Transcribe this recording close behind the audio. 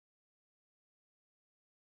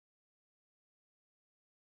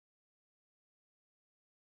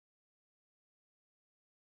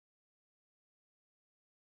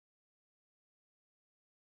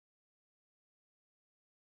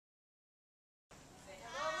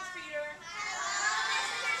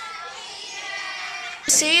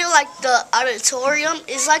See, like the auditorium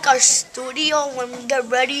is like our studio when we get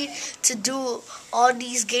ready to do all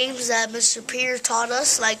these games that Mr. Peter taught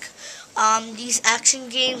us, like these action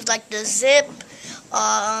games, like the zip,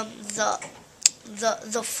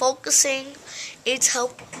 the focusing. It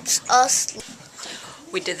helps us.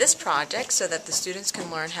 We did this project so that the students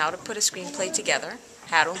can learn how to put a screenplay together,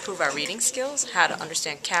 how to improve our reading skills, how to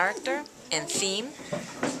understand character and theme.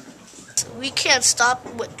 We can't stop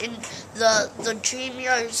in the Dream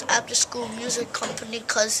Yards After School Music Company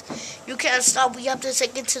because you can't stop. We have to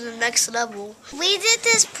take it to the next level. We did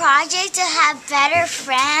this project to have better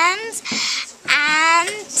friends and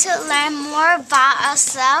to learn more about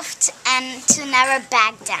ourselves and to never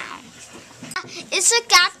back down. It's a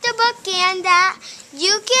chapter book and that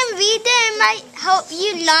you can read it and might help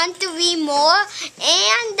you learn to read more,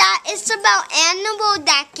 and that it's about animals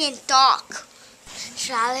that can talk.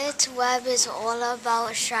 Charlotte's Web is all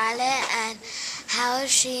about Charlotte and how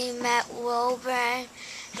she met Wilbur.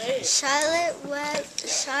 Charlotte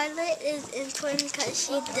is important because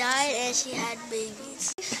she died and she had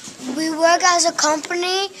babies. We work as a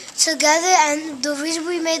company together, and the reason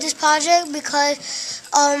we made this project because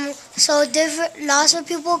lots of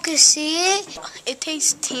people can see it. It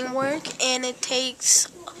takes teamwork, and it takes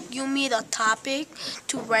you meet a topic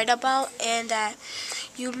to write about, and that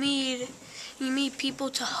you meet people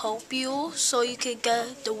to help you so you can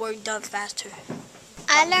get the work done faster.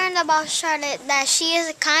 I learned about Charlotte that she is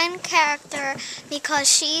a kind character because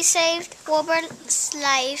she saved Wilbur's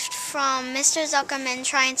life from Mr. Zuckerman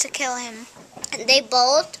trying to kill him. They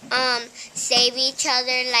both save each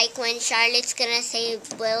other, like when Charlotte's gonna save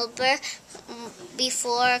Wilbur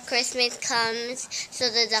before Christmas comes so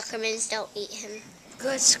the Zuckermans don't eat him.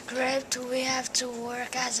 Good script, we have to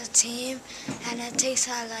work as a team, and it takes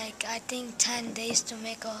I think 10 days to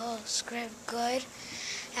make a whole script good,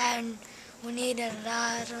 and we need a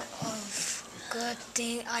lot of good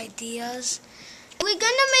ideas. We're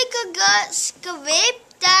gonna make a good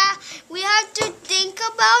script that we have to think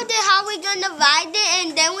about it, how we're gonna write it,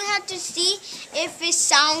 and then we have to see if it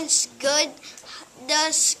sounds good,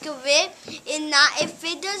 the script, and not if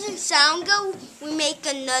it doesn't sound good, we make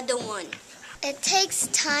another one. It takes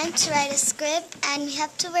time to write a script, and we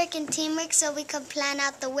have to work in teamwork so we can plan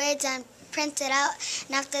out the words and print it out,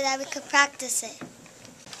 and after that we could practice it.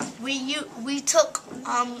 We took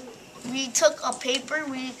a paper.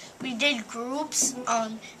 We did groups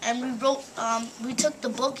and we wrote. We took the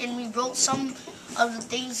book and we wrote some of the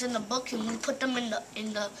things in the book and we put them in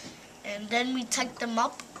the and then we typed them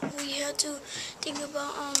up. We had to think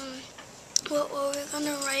about what we're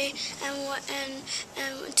gonna write and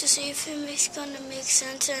to see if it's gonna make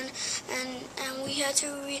sense, and we had to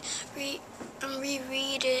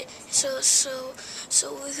reread it so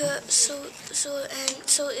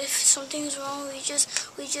if something's wrong we just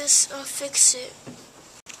fix it.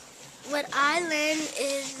 What I learned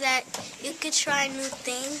is that you could try new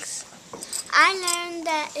things. I learned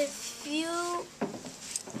that if you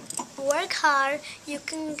work hard, you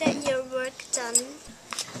can get your work done.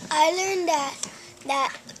 I learned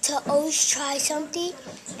that to always try something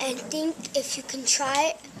and think if you can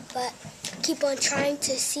try it, but keep on trying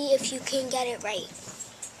to see if you can get it right.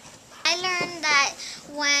 I learned that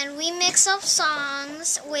when we mix up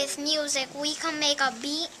songs with music, we can make a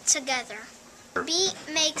beat together. Beat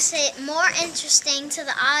makes it more interesting to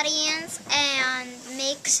the audience and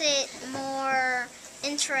makes it more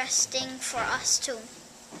interesting for us too.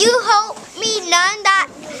 You helped me learn that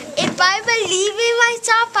if I believe in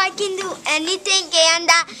myself, I can do anything, and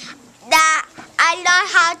that I learned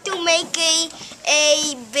how to make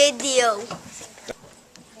a video.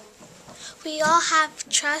 We all have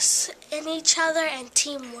trust in each other and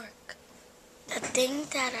teamwork. The thing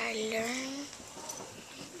that I learned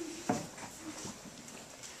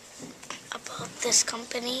about this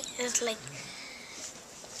company is like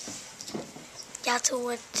you have to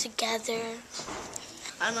work together.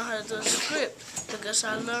 I know how to do a script because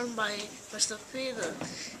I learned by Mr. Peter.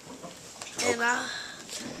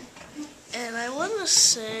 And I want to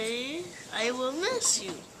say I will miss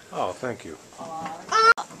you. Oh, thank you.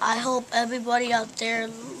 I hope everybody out there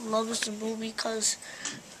loves the movie because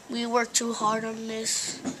we worked too hard on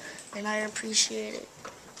this, and I appreciate it.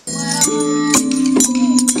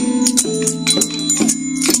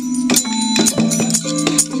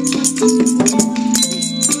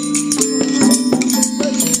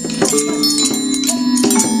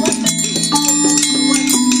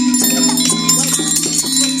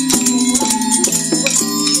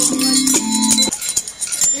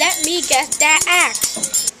 Let me get that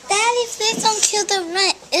axe. Daddy, please don't kill the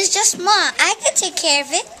rent. It's just Mom. I can take care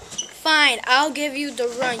of it. Fine, I'll give you the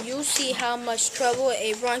run. You'll see how much trouble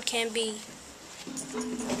a run can be.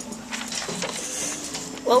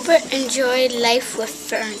 Wilbur enjoyed life with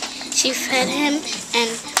Fern. She fed him and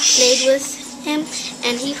played with him,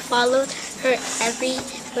 and he followed her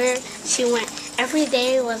everywhere she went. Every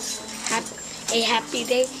day was a happy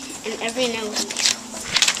day, and every night was peaceful.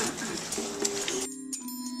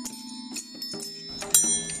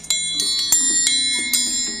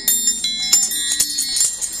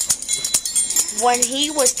 When he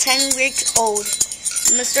was 10 weeks old,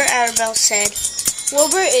 Mr. Arabelle said,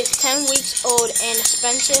 Wilbur is 10 weeks old and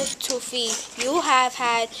expensive to feed. You have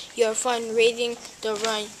had your fun raising the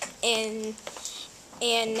run,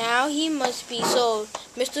 and now he must be sold.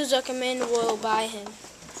 Mr. Zuckerman will buy him.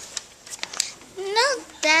 No,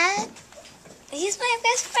 Dad. He's my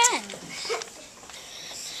best friend.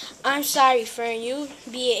 I'm sorry, Fern. You'll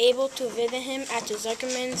be able to visit him at the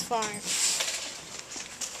Zuckerman's farm.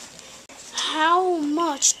 How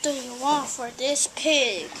much do you want for this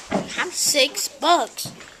pig? $6.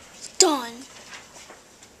 Done.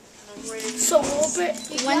 So Wilbur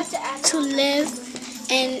went to live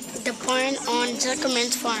in the barn on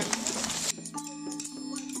Zuckerman's farm.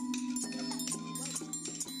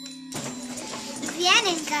 Bien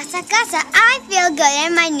en casa, I feel good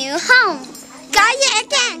in my new home. Got it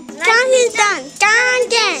again. Done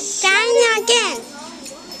again.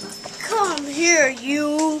 "Come here,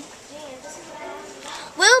 you."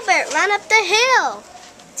 Wilbur, run up the hill.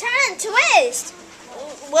 Turn, twist.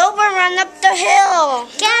 Wilbur, run up the hill.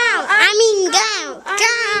 Go.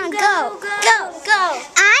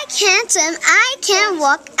 I can't swim, I can't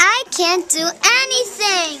walk, I can't do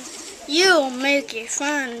anything. You'll make a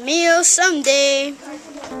fun meal someday.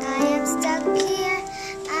 I am stuck here,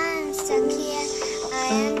 I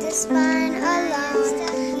am this barn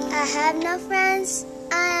alone. I have no friends,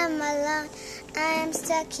 I am alone. I am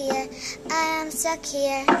stuck here,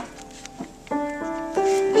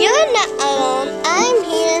 You're not alone. I'm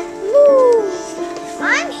here. Woo.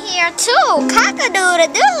 I'm here too,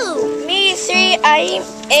 cock-a-doodle-doo. Me three, I'm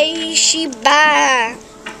a Sheba.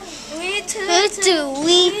 Me too.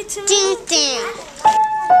 We do things.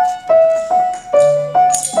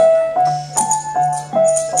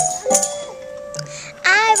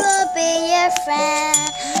 I will be your friend.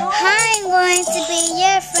 I'm going to be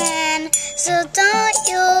your friend. So don't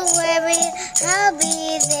you worry, I'll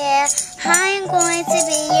be there. I'm going to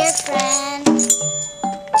be your friend.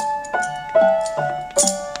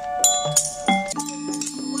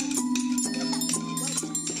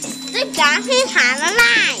 The dolphin has a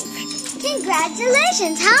life.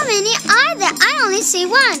 Congratulations! How many are there? I only see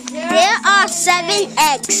one. There are 7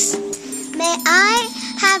 eggs. May I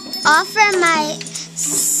have offer my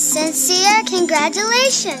sincere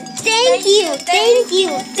congratulations? Thank you.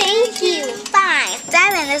 5.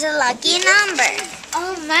 7 is a lucky number.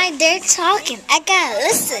 Oh my, they're talking. I gotta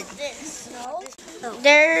listen.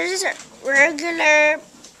 There's regular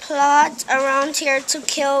plots around here to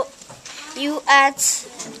kill you at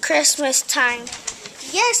Christmas time.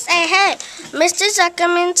 Yes, I heard. Mr.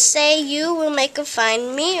 Zuckerman say you will make a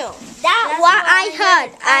fine meal. That's what I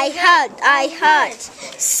heard.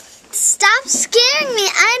 Stop scaring me.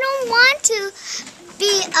 I don't want to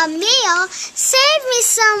be a meal. Save me,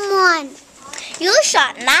 someone. You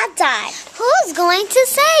shall not die. Who's going to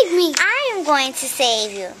save me? I am going to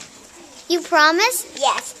save you. You promise?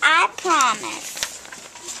 Yes, I promise.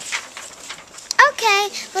 Okay,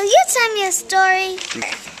 will you tell me a story?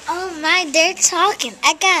 Oh my, they're talking.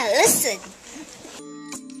 I gotta listen.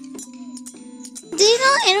 Do you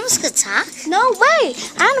know animals could talk? No way!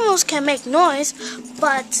 Animals can make noise,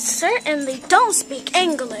 but certainly don't speak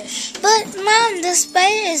English. But Mom, the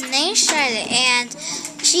spider is named Charlotte, and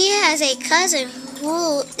she has a cousin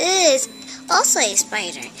who is also a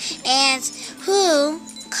spider, and who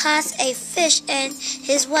caught a fish in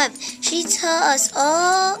his web. She told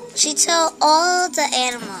all the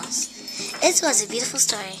animals. It was a beautiful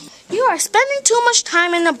story. You are spending too much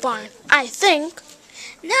time in the barn, I think.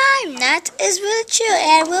 No, I'm not. It's really true,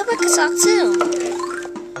 and Wilbur can talk too.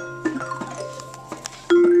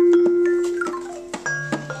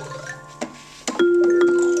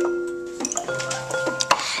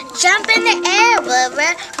 Jump in the air,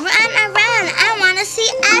 Wilbur. Run around. I want to see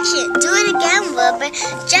action. Do it again, Wilbur.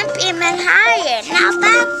 Jump even higher. Now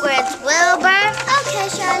backwards, Wilbur. Okay,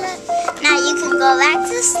 Charlotte. Now you can go back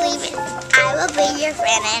to sleep. I will be your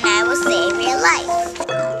friend and I will save your life.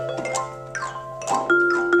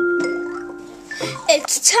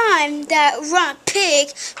 It's time that Runt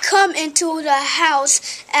Pig come into the house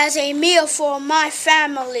as a meal for my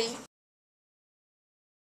family.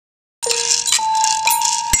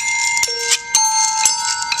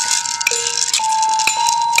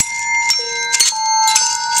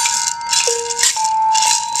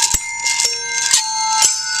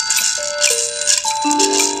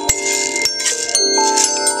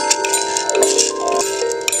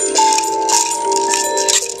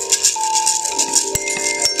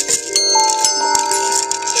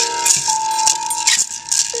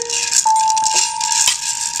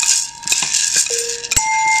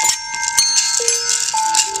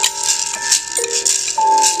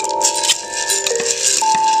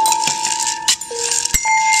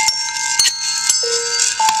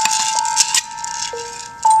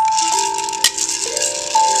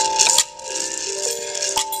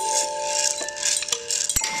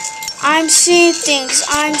 I'm seeing things.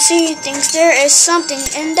 There is something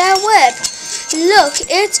in that web. Look,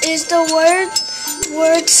 it is the word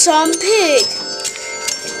some pig.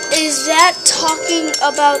 Is that talking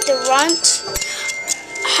about the runt?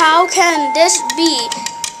 How can this be?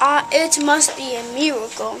 It must be a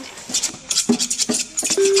miracle.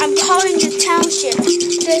 I'm calling the township.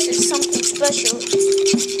 This is something special.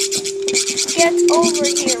 Get over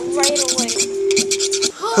here right away.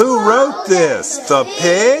 Who wrote this? The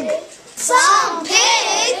pig? Some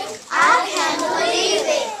pig? I can't believe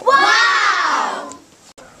it. Wow!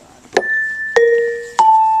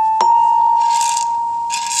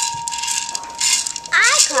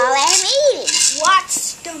 I call a meeting.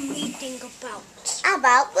 What's the meeting about?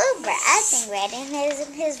 About Wilbur. I think reading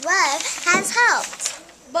his web has helped.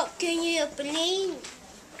 But can you explain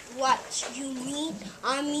what you mean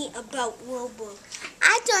about Wilbur?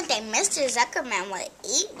 I don't think Mr. Zuckerman will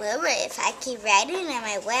eat Wilbur if I keep writing in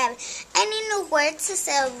my web. Any new words to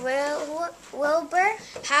say Wilbur?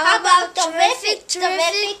 How about terrific?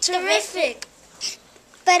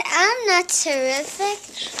 But I'm not terrific.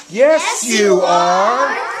 Yes, you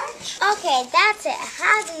are. Okay, that's it.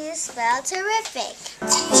 How do you spell terrific?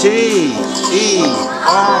 T-E-R-R-I-F-I-C.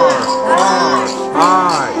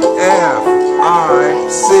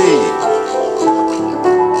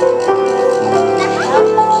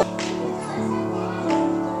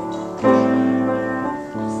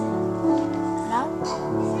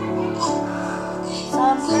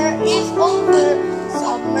 Summer is over,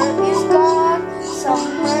 summer is gone,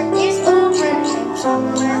 summer is over, and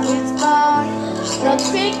summer is gone. The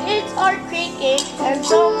crickets are creaking, and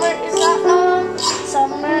summer is not long.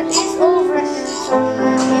 Summer is over, and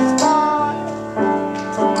summer is gone.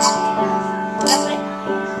 That's it.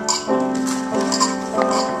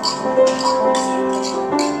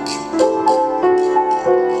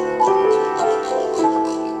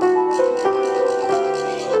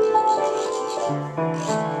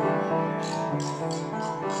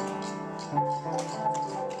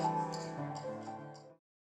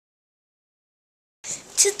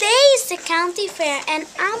 Today is the county fair, and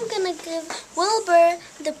I'm gonna give Wilbur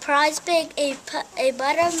the prize pig a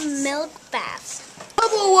buttermilk bath.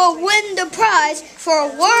 Wilbur will win the prize for a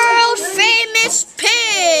world famous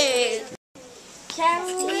pig.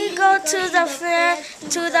 Can we go to the fair?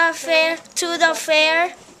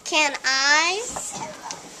 Can I?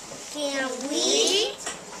 Can we?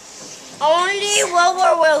 Only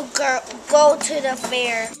Wilbur will go to the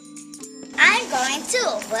fair. I'm going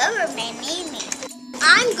to. Wilbur may need me.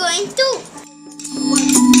 I'm going to.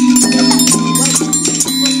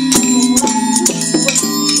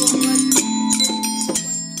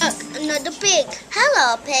 Look, another pig.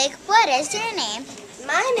 Hello, pig. What is your name?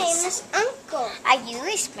 My name is Uncle. Are you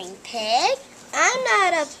a spring pig? I'm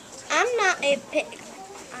not a pig.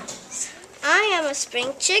 I am a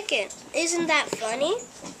spring chicken. Isn't that funny?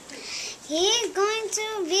 He's going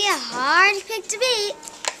to be a hard pig to beat.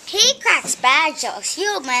 He cracks bad jokes.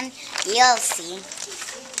 Human, you'll see.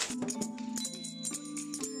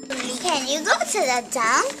 Can you go to the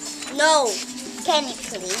dump? No. Can you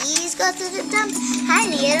please go to the dump? I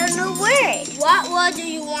need a new word. What word do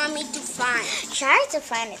you want me to find? Try to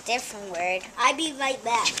find a different word. I'll be right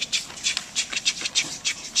back.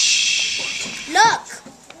 Look.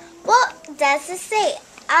 What does it say?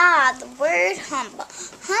 Ah, the word humble.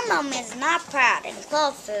 Humble means not proud and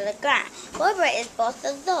close to the ground. Wilbur is both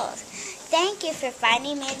of those. Thank you for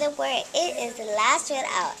finding me the word. It is the last word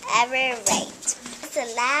I'll ever write. It's the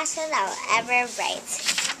last word I'll ever write.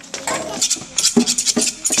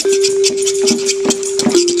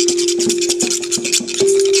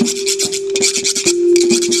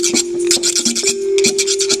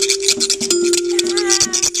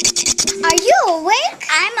 Are you awake?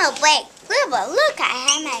 I'm awake. Wilbur, look,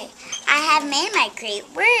 I have made my great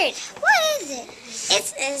word. What is it?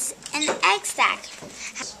 It is an egg sack.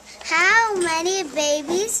 How many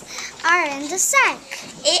babies are in the sack?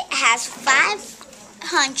 It has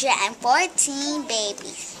 514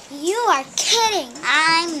 babies. You are kidding.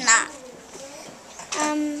 I'm not.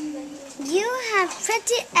 You have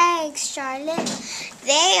pretty eggs, Charlotte.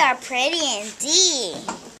 They are pretty indeed.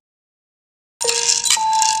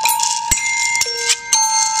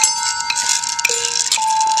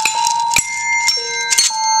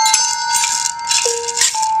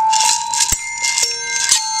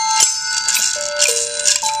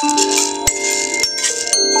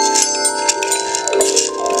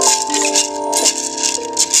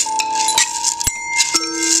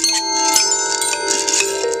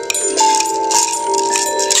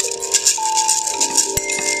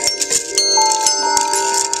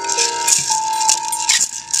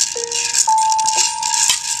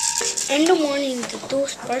 In the morning, the dew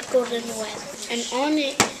sparkled in the web, and on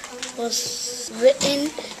it was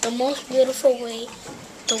written the most beautiful way,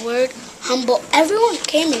 the word humble. Everyone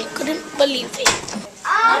came and couldn't believe it.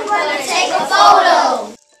 I'm going to take a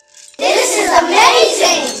photo. This is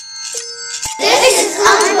amazing. This is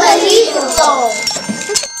unbelievable.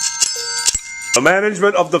 The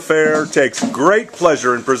management of the fair takes great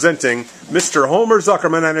pleasure in presenting Mr. Homer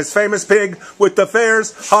Zuckerman and his famous pig with the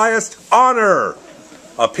fair's highest honor.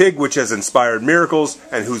 A pig which has inspired miracles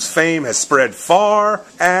and whose fame has spread far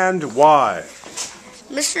and wide.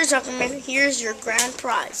 Mr. Zuckerman, here's your grand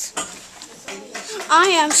prize. I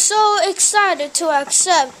am so excited to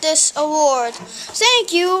accept this award.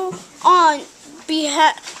 Thank you on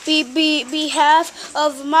behalf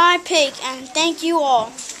of my pig, and thank you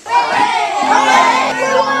all.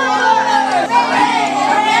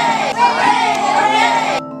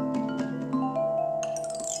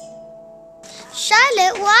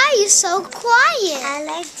 Charlotte, why are you so quiet? I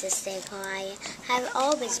like to stay quiet. I've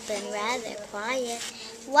always been rather quiet.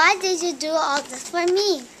 Why did you do all this for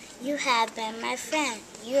me? You have been my friend.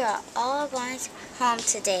 You are all going home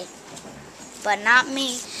today, but not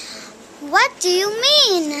me. What do you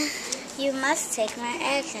mean? You must take my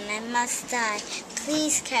eggs and I must die.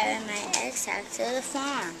 Please carry my eggs back to the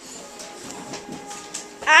farm.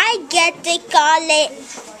 I get to call it.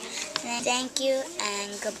 Thank you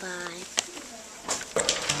and goodbye.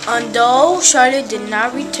 Although Charlotte did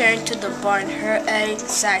not return to the barn, her egg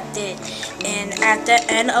sack did, and at the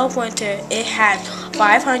end of winter, it had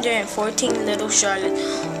 514 little Charlottes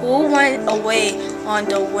who went away on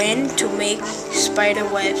the wind to make spider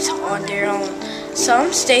webs on their own.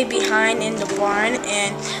 Some stayed behind in the barn,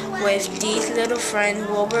 and with these little friends,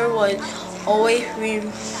 Wilbur was always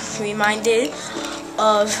reminded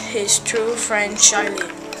of his true friend Charlotte.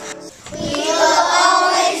 We will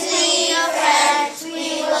always be friends.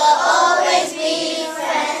 We will always be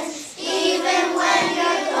friends. Even when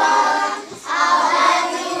you're gone, I'll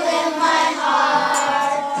have you in my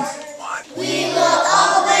heart. We will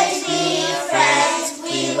always be friends.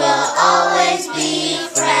 We will always be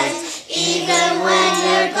friends. Even when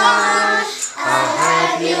you're gone, I'll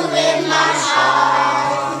have you in my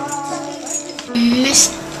heart.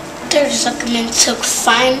 Mr. Zuckerman took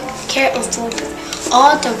fine care of Wilbur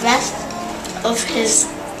all the rest of his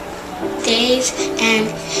days, and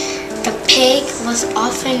the pig was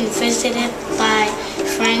often visited by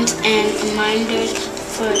friends and reminders,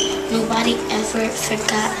 for nobody ever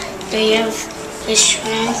forgot the year of his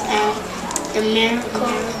strength and the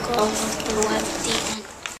miracle of the web.